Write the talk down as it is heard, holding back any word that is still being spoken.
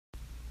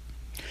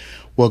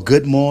Well,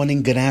 good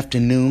morning, good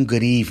afternoon,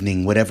 good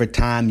evening, whatever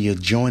time you're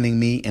joining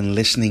me and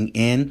listening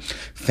in.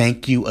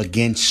 Thank you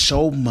again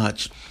so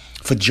much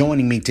for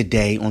joining me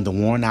today on the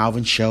Warren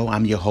Alvin Show.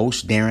 I'm your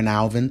host, Darren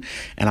Alvin,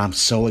 and I'm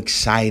so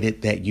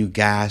excited that you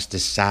guys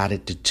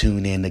decided to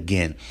tune in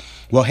again.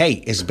 Well, hey,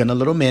 it's been a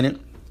little minute,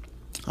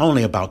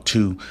 only about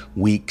 2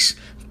 weeks,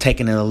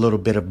 taking a little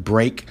bit of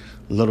break,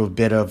 a little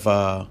bit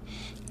of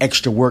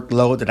extra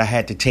workload that I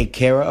had to take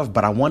care of,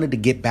 but I wanted to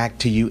get back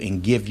to you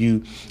and give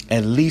you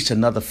at least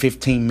another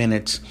 15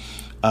 minutes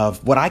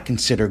of what I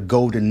consider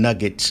golden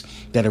nuggets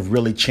that have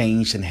really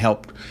changed and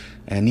helped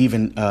and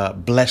even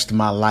blessed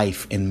my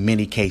life in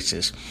many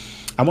cases.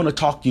 I want to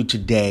talk to you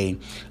today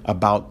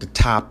about the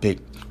topic,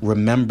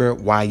 remember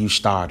why you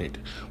started.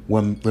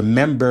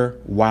 Remember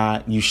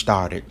why you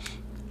started.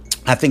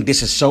 I think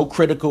this is so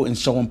critical and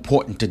so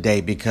important today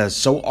because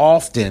so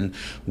often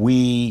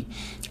we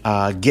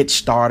get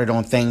started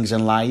on things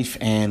in life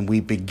and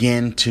we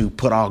begin to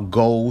put our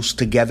goals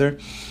together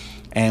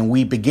and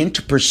we begin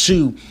to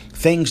pursue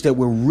things that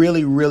we're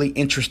really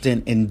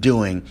interested in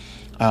doing.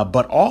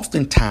 But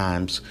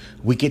oftentimes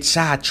we get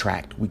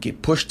sidetracked, we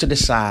get pushed to the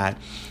side,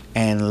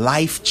 and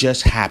life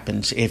just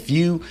happens. If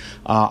you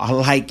are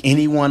like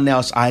anyone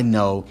else I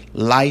know,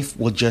 life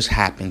will just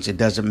happen. It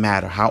doesn't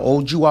matter how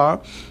old you are.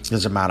 It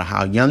doesn't matter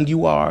how young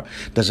you are.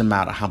 It doesn't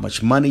matter how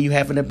much money you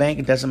have in the bank.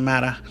 It doesn't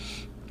matter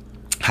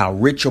how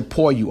rich or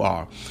poor you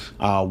are,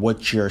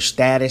 what your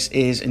status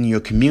is in your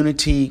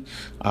community.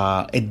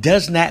 It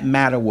does not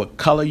matter what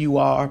color you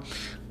are.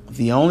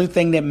 The only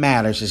thing that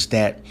matters is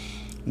that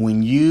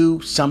when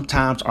you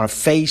sometimes are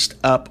faced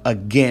up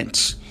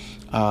against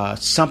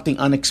something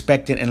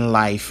unexpected in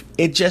life,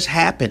 it just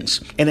happens,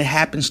 and it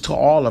happens to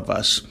all of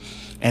us,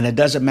 and it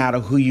doesn't matter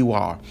who you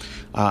are.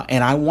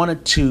 And I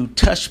wanted to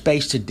touch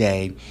base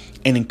today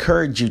and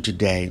encourage you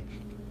today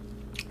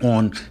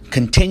on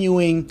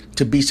continuing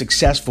to be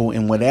successful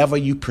in whatever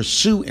you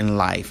pursue in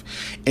life.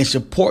 It's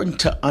important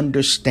to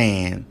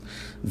understand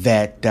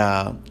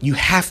that you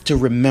have to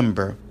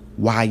remember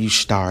why you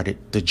started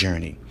the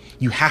journey.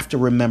 You have to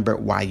remember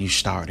why you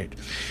started.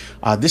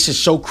 This is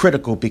so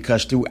critical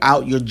because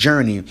throughout your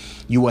journey,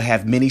 you will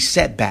have many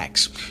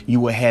setbacks. You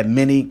will have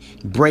many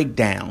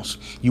breakdowns.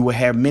 You will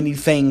have many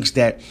things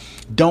that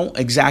don't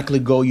exactly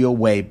go your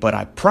way. But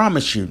I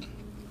promise you,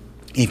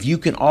 if you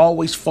can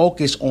always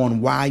focus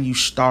on why you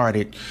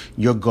started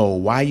your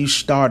goal, why you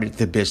started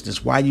the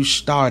business, why you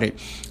started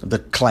the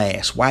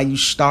class, why you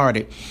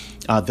started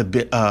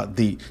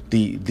the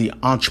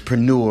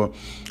entrepreneur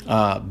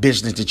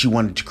business that you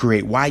wanted to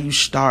create, why you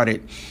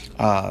started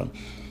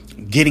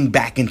getting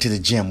back into the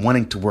gym,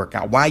 wanting to work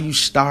out, why you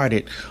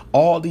started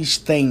all these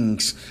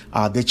things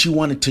that you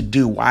wanted to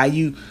do, why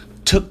you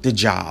took the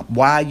job,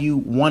 why you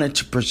wanted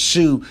to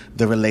pursue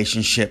the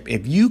relationship.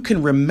 If you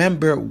can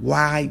remember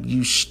why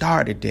you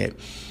started it,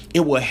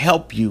 it will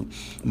help you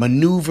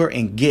maneuver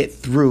and get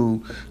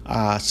through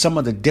some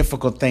of the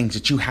difficult things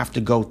that you have to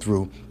go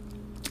through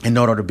in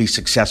order to be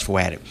successful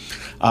at it.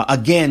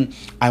 Again,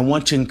 I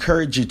want to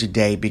encourage you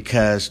today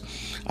because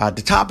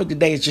the topic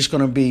today is just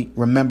going to be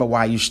remember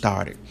why you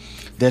started.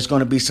 There's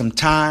going to be some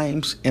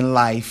times in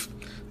life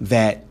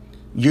that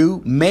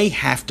you may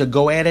have to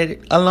go at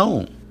it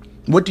alone.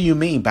 What do you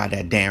mean by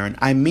that, Darren?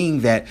 I mean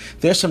that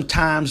there's some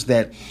times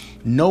that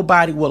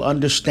nobody will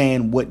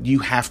understand what you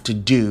have to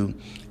do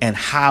and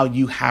how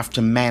you have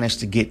to manage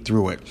to get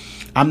through it.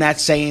 I'm not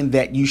saying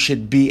that you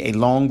should be a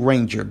lone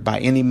ranger by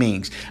any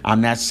means.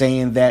 I'm not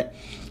saying that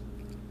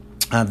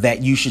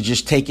you should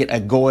just take it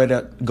a go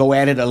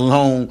at it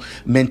alone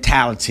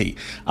mentality.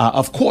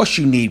 Of course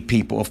you need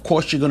people. Of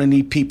course you're going to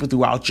need people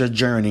throughout your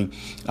journey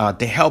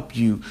to help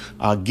you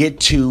get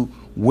to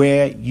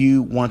where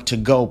you want to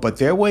go. But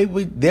there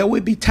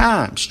will be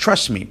times,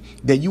 trust me,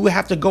 that you will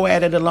have to go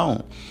at it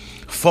alone.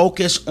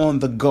 Focus on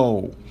the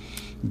goal.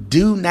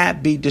 Do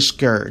not be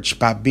discouraged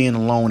by being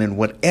alone in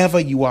whatever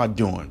you are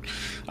doing,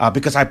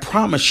 because I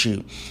promise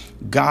you,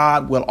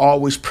 God will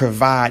always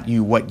provide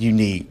you what you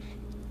need.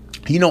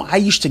 You know, I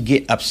used to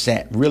get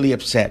upset, really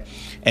upset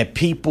at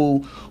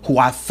people who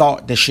I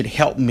thought that should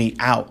help me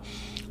out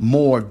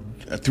more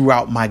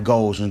throughout my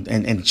goals and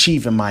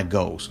achieving my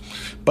goals.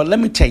 But let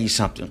me tell you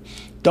something.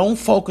 Don't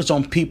focus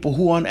on people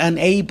who are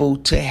unable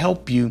to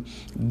help you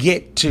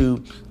get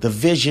to the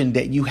vision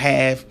that you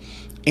have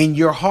in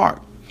your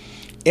heart.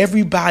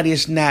 Everybody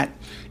is not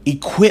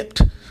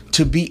equipped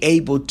to be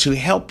able to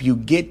help you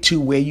get to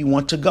where you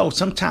want to go.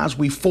 Sometimes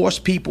we force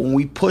people and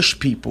we push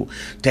people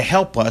to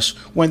help us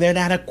when they're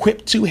not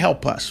equipped to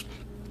help us.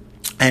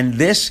 And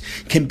this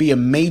can be a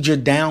major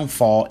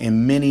downfall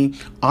in many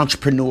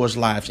entrepreneurs'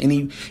 lives,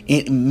 in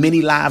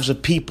many lives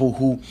of people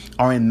who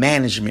are in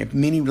management,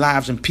 many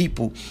lives of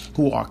people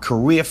who are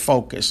career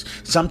focused.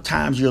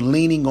 Sometimes you're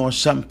leaning on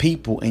some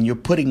people and you're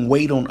putting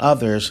weight on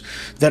others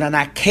that are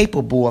not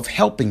capable of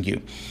helping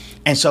you.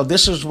 And so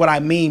this is what I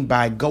mean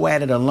by go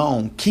at it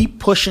alone. Keep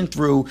pushing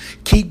through,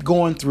 keep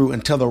going through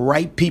until the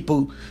right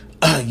people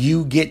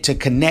you get to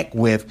connect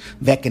with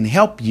that can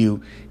help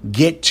you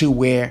get to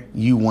where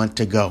you want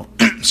to go.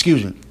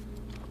 Excuse me.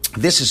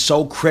 This is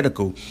so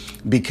critical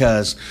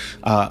because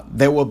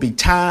there will be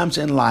times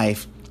in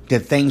life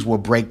that things will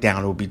break down.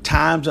 There will be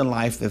times in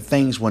life that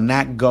things will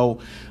not go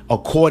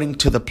according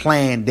to the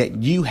plan that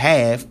you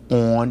have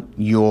on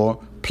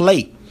your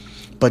plate.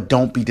 But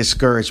don't be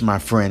discouraged, my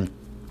friend.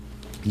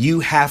 You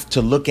have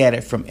to look at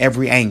it from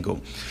every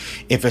angle.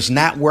 If it's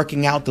not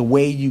working out the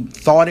way you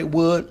thought it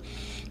would,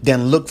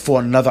 then look for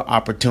another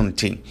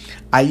opportunity.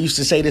 I used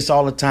to say this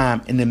all the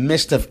time. In the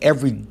midst of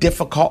every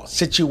difficult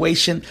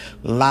situation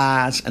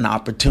lies an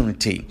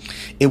opportunity.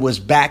 It was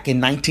back in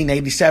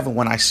 1987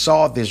 when I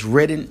saw this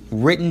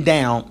written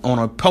down on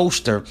a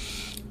poster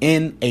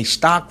in a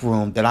stock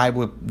room that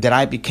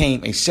I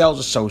became a sales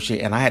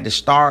associate, and I had to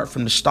start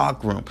from the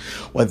stock room.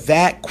 Well,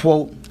 that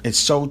quote is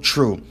so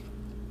true.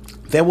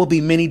 There will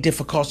be many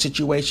difficult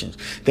situations.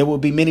 There will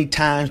be many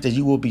times that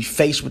you will be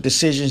faced with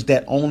decisions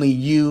that only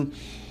you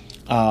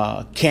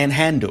can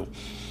handle.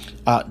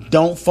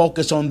 Don't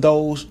focus on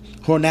those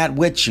who are not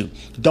with you.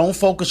 Don't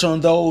focus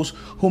on those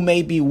who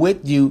may be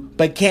with you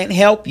but can't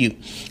help you.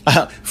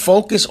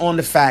 Focus on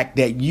the fact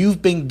that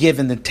you've been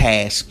given the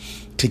task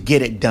to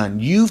get it done.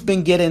 You've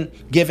been given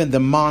the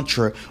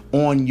mantra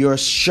on your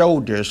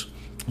shoulders.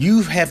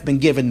 You have been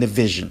given the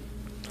vision.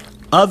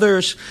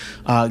 Others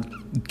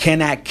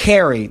cannot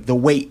carry the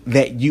weight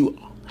that you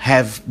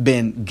have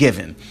been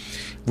given.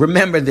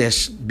 Remember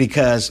this,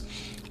 because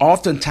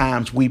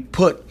oftentimes we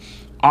put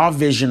our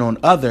vision on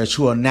others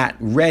who are not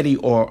ready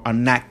or are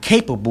not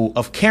capable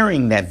of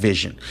carrying that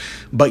vision.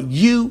 But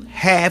you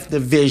have the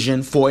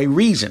vision for a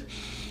reason,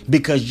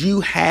 because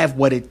you have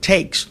what it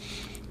takes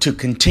to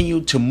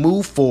continue to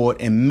move forward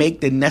and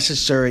make the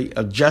necessary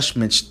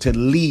adjustments to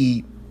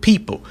lead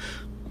people.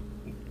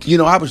 You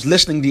know, I was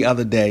listening the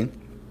other day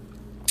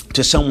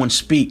to someone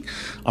speak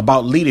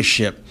about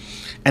leadership,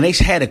 and they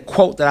had a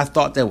quote that I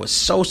thought that was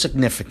so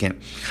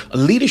significant.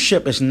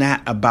 Leadership is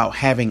not about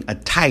having a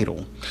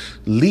title.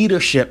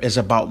 Leadership is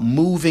about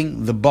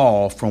moving the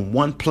ball from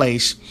one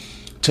place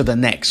to the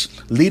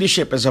next.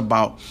 Leadership is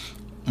about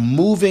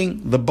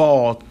moving the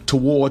ball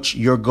towards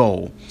your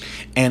goal.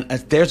 And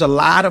there's a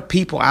lot of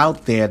people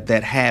out there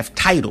that have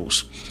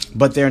titles,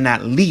 but they're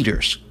not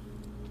leaders.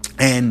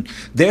 And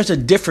there's a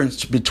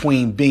difference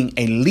between being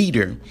a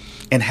leader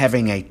and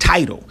having a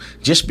title.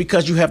 Just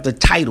because you have the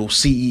title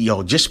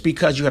CEO, just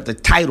because you have the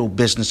title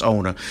business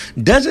owner,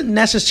 doesn't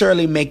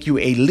necessarily make you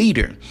a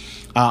leader.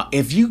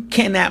 If you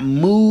cannot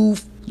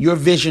move your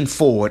vision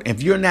forward,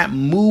 if you're not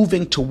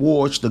moving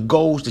towards the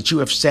goals that you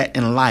have set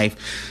in life,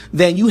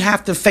 then you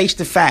have to face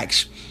the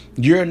facts.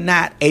 You're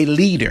not a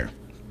leader.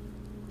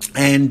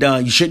 And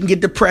you shouldn't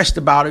get depressed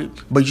about it,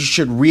 but you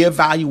should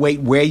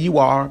reevaluate where you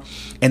are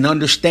and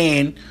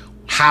understand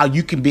how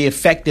you can be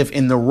effective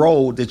in the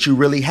role that you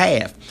really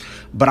have.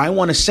 But I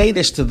want to say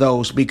this to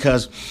those,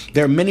 because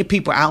there are many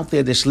people out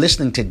there that's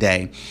listening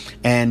today,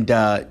 and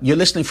you're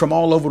listening from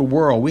all over the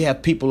world. We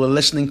have people who are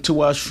listening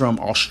to us from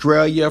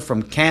Australia,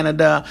 from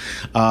Canada,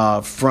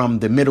 from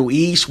the Middle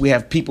East. We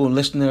have people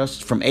listening to us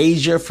from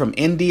Asia, from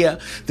India.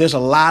 There's a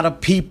lot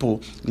of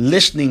people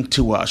listening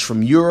to us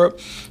from Europe.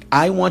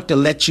 I want to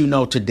let you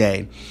know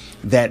today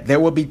that there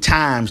will be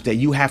times that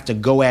you have to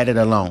go at it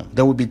alone.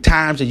 There will be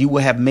times that you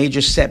will have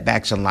major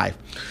setbacks in life.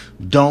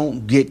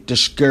 Don't get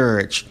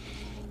discouraged.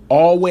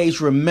 Always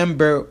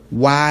remember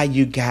why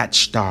you got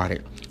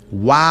started,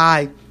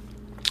 why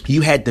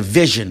you had the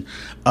vision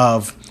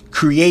of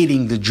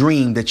creating the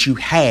dream that you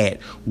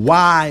had,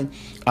 why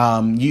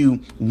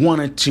you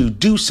wanted to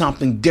do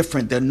something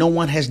different that no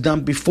one has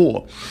done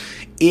before.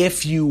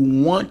 If you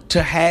want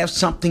to have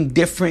something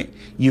different,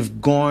 you've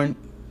gone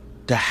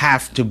to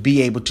have to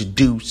be able to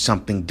do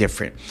something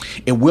different.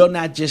 It will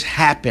not just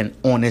happen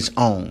on its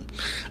own.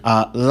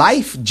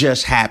 Life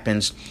just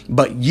happens,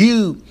 but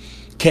you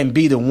can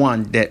be the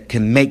one that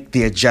can make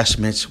the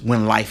adjustments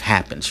when life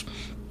happens.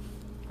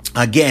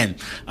 Again,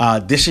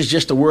 this is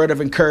just a word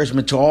of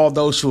encouragement to all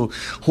those who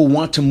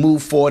want to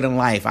move forward in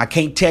life. I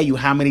can't tell you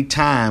how many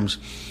times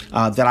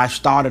that I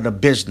started a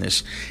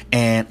business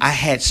and I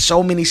had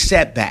so many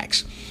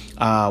setbacks,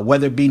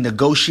 whether it be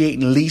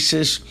negotiating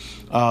leases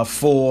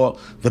for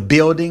the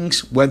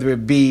buildings, whether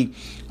it be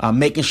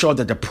making sure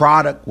that the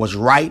product was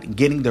right,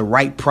 getting the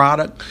right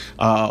product,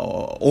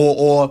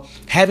 or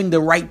having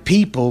the right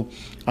people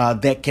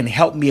that can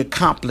help me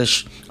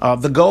accomplish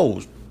the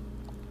goals.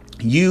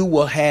 You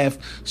will have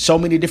so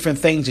many different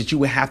things that you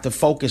will have to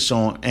focus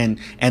on and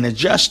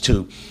adjust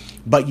to.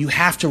 But you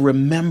have to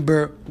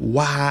remember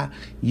why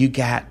you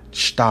got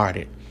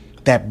started.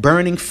 That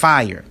burning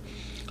fire,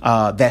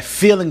 that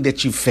feeling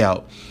that you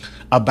felt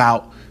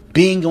about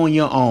being on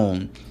your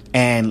own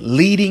and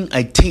leading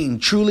a team,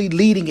 truly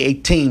leading a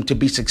team to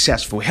be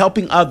successful,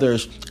 helping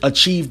others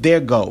achieve their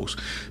goals.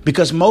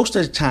 Because most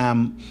of the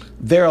time,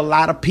 there are a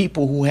lot of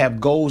people who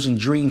have goals and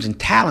dreams and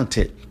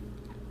talented,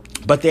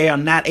 but they are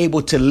not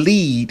able to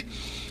lead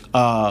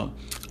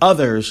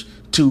others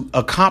to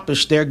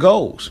accomplish their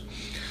goals.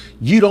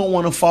 You don't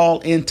want to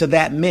fall into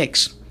that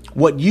mix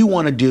what you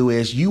want to do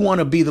is you want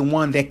to be the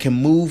one that can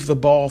move the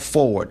ball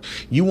forward.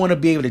 You want to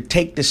be able to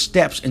take the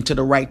steps into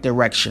the right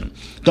direction.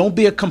 Don't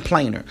be a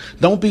complainer.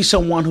 Don't be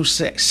someone who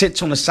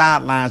sits on the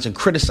sidelines and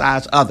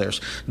criticize others.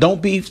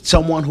 Don't be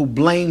someone who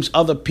blames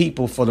other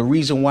people for the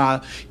reason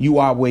why you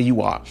are where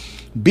you are.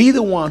 Be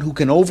the one who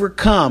can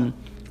overcome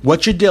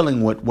what you're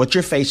dealing with, what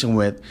you're facing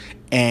with,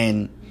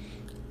 and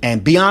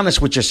be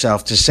honest with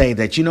yourself to say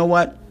that, you know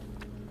what?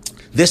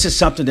 This is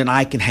something that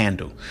I can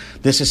handle.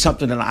 This is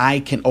something that I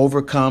can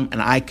overcome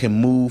and I can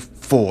move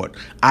forward.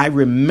 I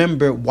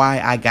remember why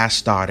I got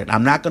started.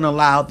 I'm not going to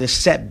allow this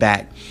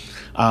setback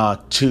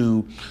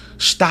to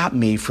stop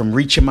me from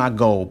reaching my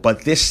goal.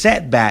 But this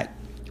setback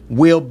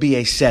will be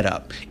a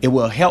setup. It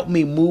will help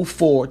me move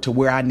forward to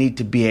where I need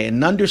to be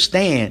and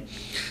understand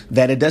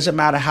that it doesn't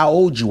matter how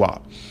old you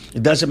are.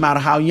 It doesn't matter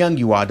how young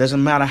you are. It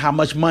doesn't matter how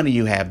much money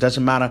you have. It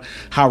doesn't matter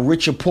how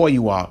rich or poor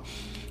you are.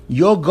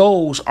 Your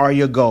goals are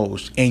your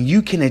goals, and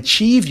you can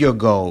achieve your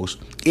goals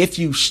if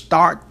you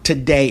start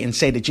today and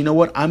say that, you know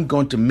what, I'm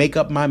going to make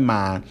up my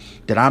mind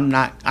that I'm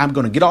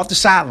going to get off the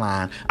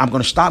sideline. I'm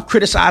going to stop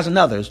criticizing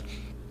others,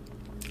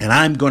 and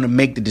I'm going to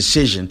make the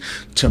decision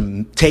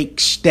to take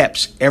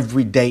steps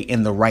every day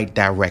in the right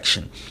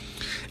direction.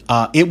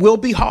 It will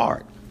be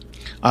hard.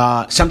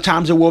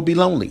 Sometimes it will be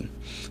lonely.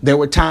 There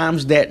were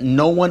times that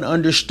no one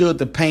understood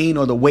the pain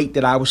or the weight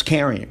that I was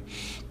carrying.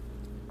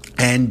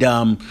 And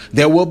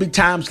there will be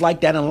times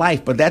like that in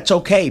life, but that's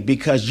okay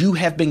because you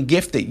have been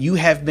gifted. You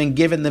have been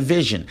given the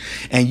vision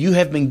and you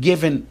have been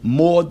given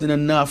more than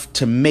enough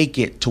to make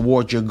it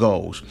toward your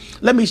goals.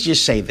 Let me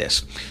just say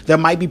this. There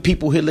might be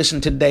people here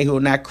listening today who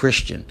are not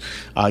Christian.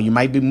 You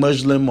might be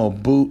Muslim or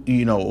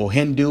or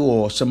Hindu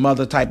or some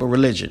other type of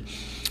religion.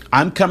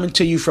 I'm coming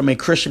to you from a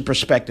Christian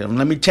perspective. And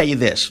let me tell you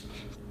this.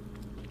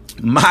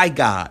 My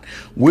God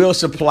will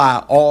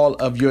supply all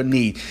of your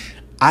need.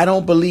 I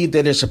don't believe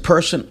that there's a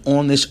person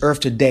on this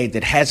earth today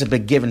that hasn't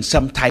been given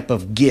some type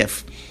of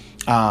gift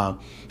to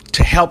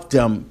help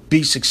them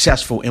be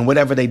successful in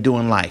whatever they do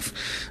in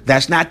life.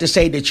 That's not to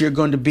say that you're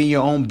going to be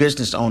your own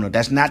business owner.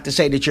 That's not to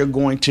say that you're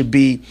going to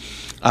be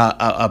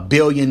a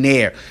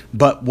billionaire.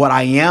 But what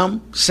I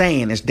am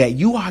saying is that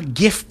you are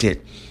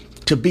gifted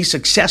to be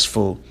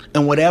successful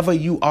in whatever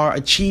you are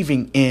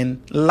achieving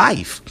in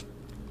life.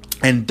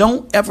 And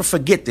don't ever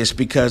forget this,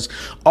 because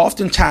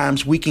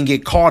oftentimes we can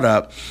get caught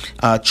up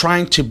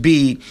trying to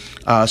be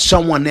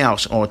someone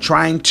else or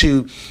trying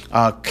to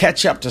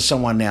catch up to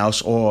someone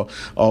else, or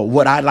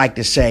what I like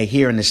to say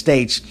here in the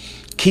States,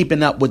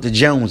 keeping up with the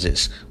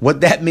Joneses.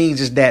 What that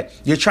means is that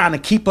you're trying to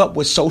keep up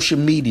with social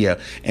media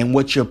and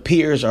what your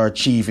peers are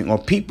achieving, or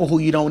people who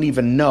you don't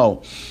even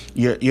know.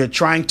 You're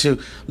trying to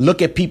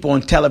look at people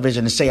on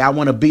television and say, I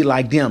want to be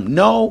like them.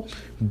 No.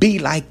 Be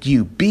like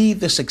you. Be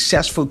the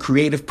successful,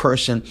 creative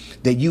person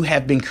that you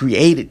have been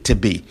created to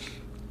be.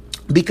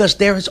 Because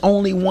there is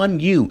only one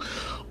you.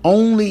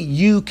 Only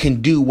you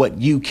can do what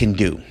you can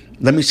do.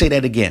 Let me say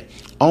that again.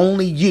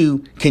 Only you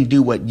can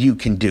do what you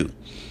can do.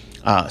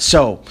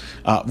 So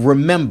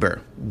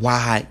remember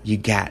why you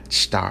got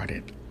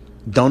started.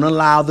 Don't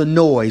allow the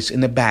noise in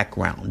the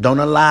background. Don't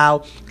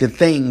allow the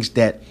things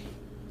that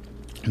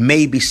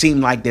maybe seem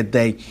like that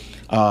they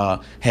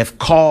have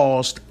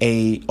caused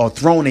or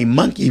thrown a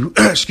monkey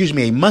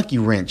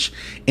wrench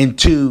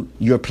into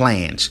your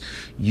plans.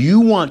 You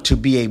want to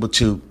be able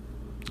to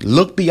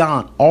look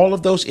beyond all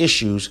of those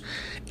issues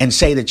and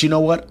say that, you know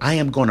what, I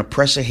am going to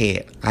press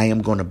ahead. I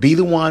am going to be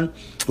the one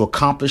to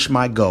accomplish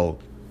my goal.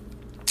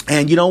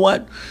 And you know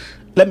what?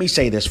 Let me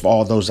say this for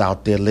all those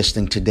out there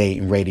listening today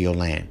in Radio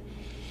Land.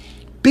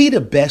 Be the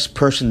best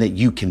person that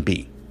you can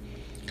be.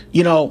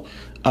 You know,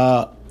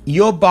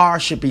 your bar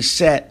should be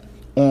set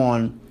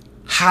on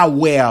how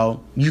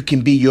well you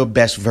can be your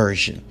best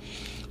version.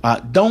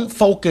 Don't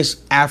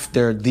focus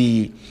after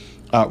the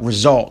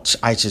results,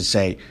 I should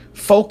say.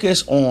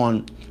 Focus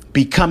on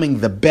becoming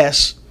the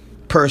best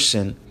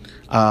person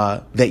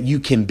that you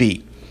can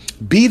be.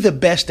 Be the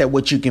best at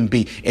what you can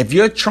be. If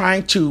you're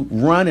trying to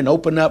run and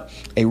open up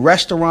a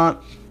restaurant,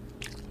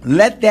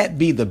 let that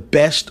be the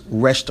best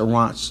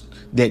restaurants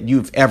that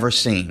you've ever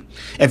seen.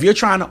 If you're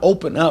trying to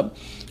open up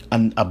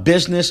a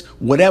business,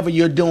 whatever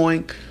you're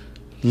doing,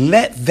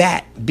 let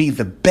that be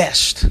the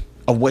best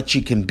of what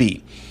you can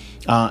be.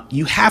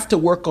 You have to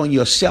work on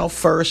yourself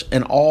first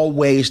and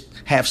always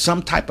have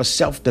some type of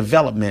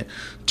self-development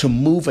to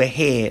move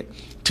ahead,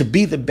 to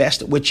be the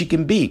best at what you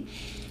can be.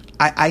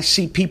 I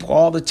see people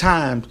all the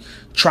time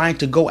trying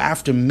to go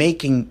after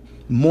making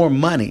more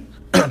money.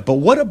 But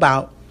what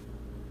about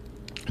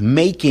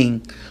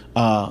making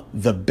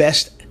the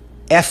best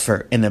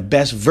effort and the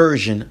best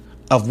version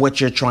of what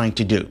you're trying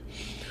to do?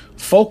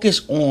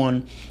 Focus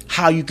on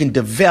how you can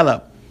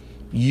develop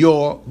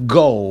your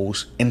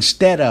goals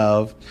instead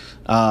of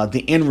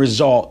the end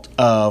result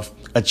of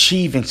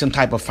achieving some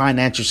type of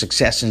financial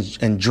success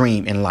and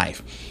dream in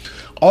life.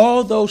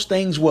 All those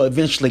things will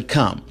eventually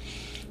come.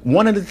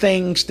 One of the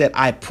things that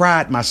I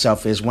pride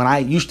myself is when I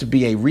used to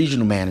be a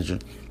regional manager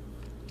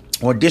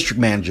or district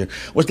manager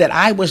was that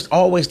I was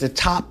always the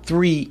top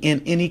 3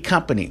 in any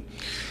company.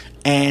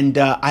 And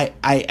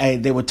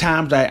there were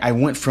times I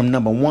went from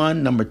number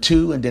 1, number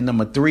 2, and then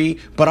number 3,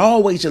 but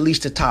always at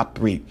least the top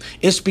 3.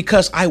 It's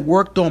because I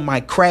worked on my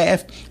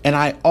craft and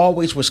I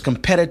always was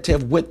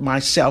competitive with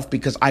myself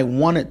because I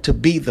wanted to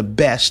be the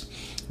best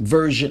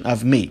version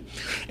of me.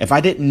 If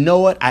I didn't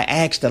know it, I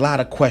asked a lot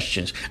of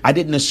questions. I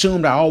didn't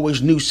assume that I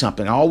always knew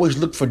something. I always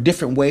looked for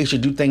different ways to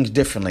do things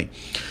differently.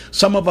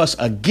 Some of us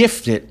are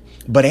gifted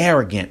but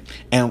arrogant,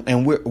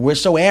 and we're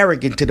so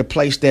arrogant to the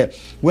place that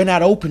we're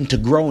not open to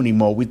grow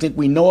anymore. We think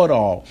we know it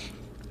all.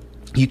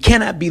 You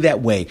cannot be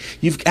that way.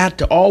 You've got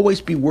to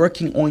always be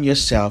working on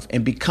yourself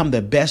and become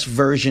the best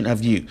version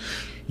of you.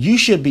 You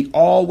should be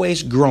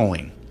always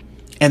growing.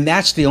 And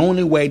that's the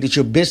only way that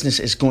your business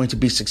is going to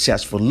be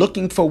successful.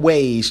 Looking for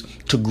ways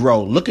to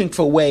grow, looking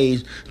for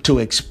ways to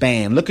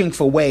expand, looking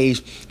for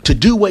ways to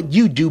do what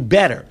you do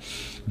better.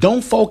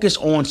 Don't focus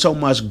on so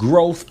much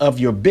growth of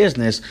your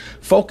business.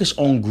 Focus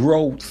on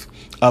growth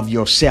of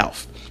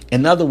yourself.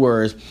 In other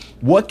words,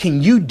 what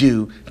can you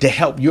do to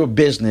help your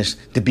business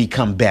to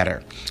become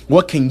better?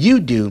 What can you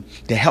do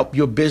to help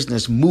your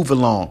business move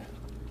along?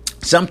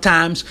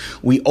 Sometimes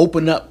we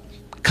open up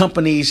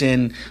companies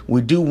and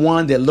we do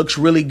one that looks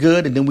really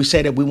good, and then we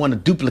say that we want to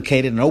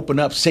duplicate it and open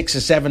up 6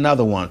 or 7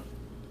 other ones.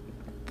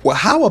 Well,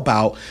 how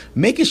about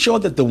making sure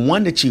that the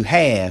one that you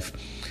have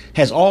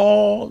has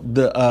all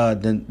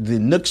the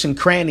nooks and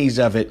crannies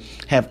of it,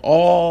 have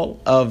all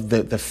of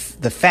the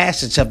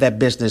facets of that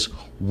business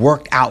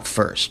worked out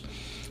first.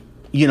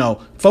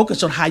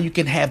 Focus on how you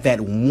can have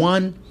that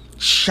one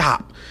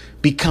shop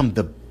become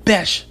the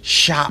best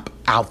shop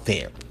out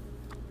there,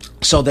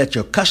 so that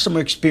your customer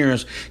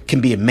experience can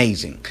be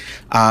amazing.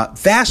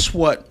 That's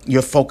what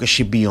your focus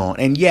should be on.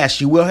 And yes,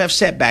 you will have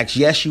setbacks.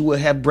 Yes, you will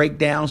have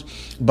breakdowns.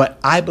 But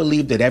I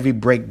believe that every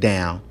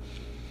breakdown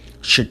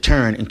should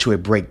turn into a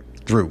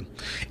breakthrough.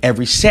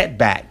 Every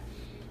setback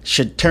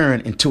should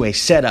turn into a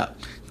setup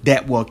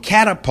that will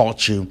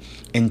catapult you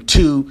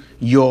into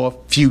your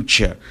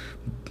future.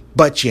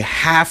 But you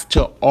have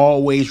to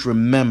always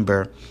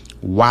remember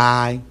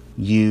why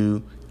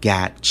you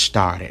got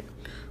started.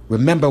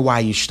 Remember why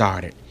you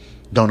started.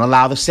 Don't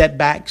allow the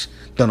setbacks.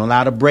 Don't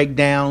allow the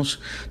breakdowns.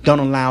 Don't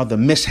allow the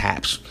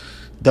mishaps.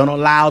 Don't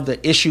allow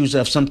the issues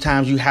of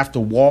sometimes you have to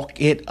walk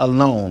it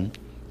alone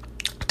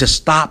to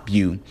stop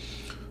you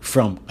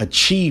from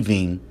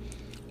achieving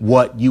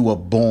what you were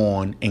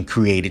born and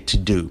created to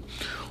do.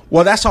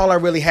 Well, that's all I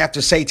really have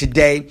to say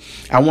today.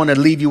 I want to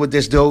leave you with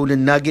this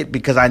golden nugget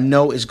because I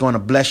know it's going to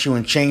bless you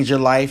and change your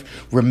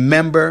life.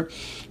 Remember,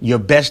 your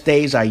best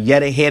days are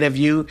yet ahead of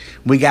you.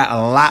 We got a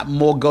lot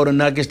more golden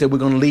nuggets that we're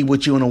going to leave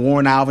with you on the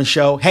Warren Alvin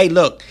Show. Hey,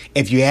 look,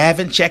 if you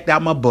haven't checked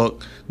out my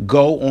book,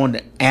 go on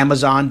to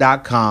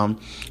Amazon.com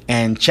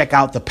and check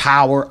out The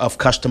Power of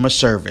Customer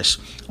Service.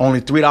 Only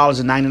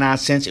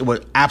 $3.99. It will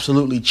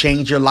absolutely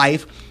change your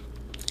life.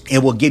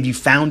 It will give you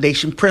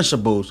foundation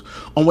principles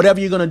on whatever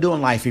you're going to do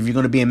in life. If you're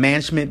going to be in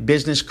management,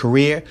 business,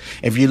 career,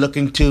 if you're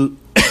looking to,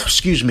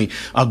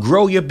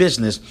 grow your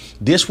business,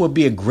 this will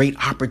be a great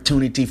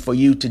opportunity for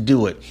you to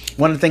do it.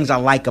 One of the things I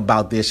like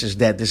about this is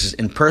that this is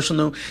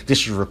impersonal. This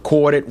is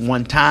recorded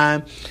one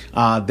time.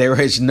 There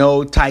is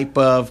no type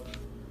of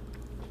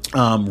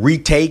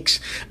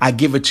retakes. I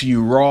give it to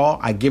you raw.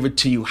 I give it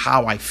to you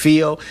how I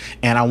feel.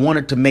 And I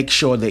wanted to make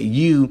sure that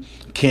you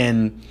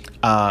can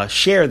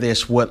share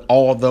this with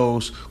all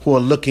those who are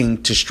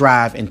looking to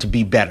strive and to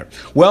be better.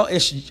 Well,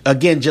 it's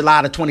again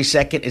July the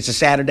 22nd. It's a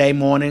Saturday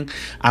morning.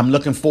 I'm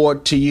looking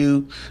forward to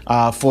you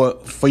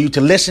for you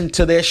to listen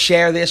to this,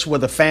 share this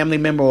with a family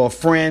member or a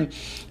friend.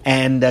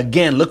 And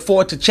again, look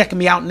forward to checking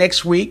me out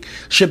next week.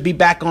 Should be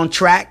back on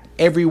track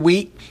every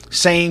week,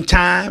 same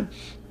time.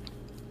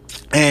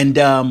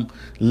 And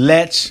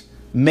let's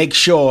make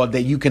sure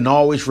that you can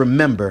always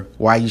remember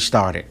why you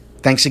started.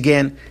 Thanks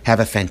again. Have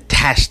a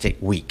fantastic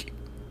week.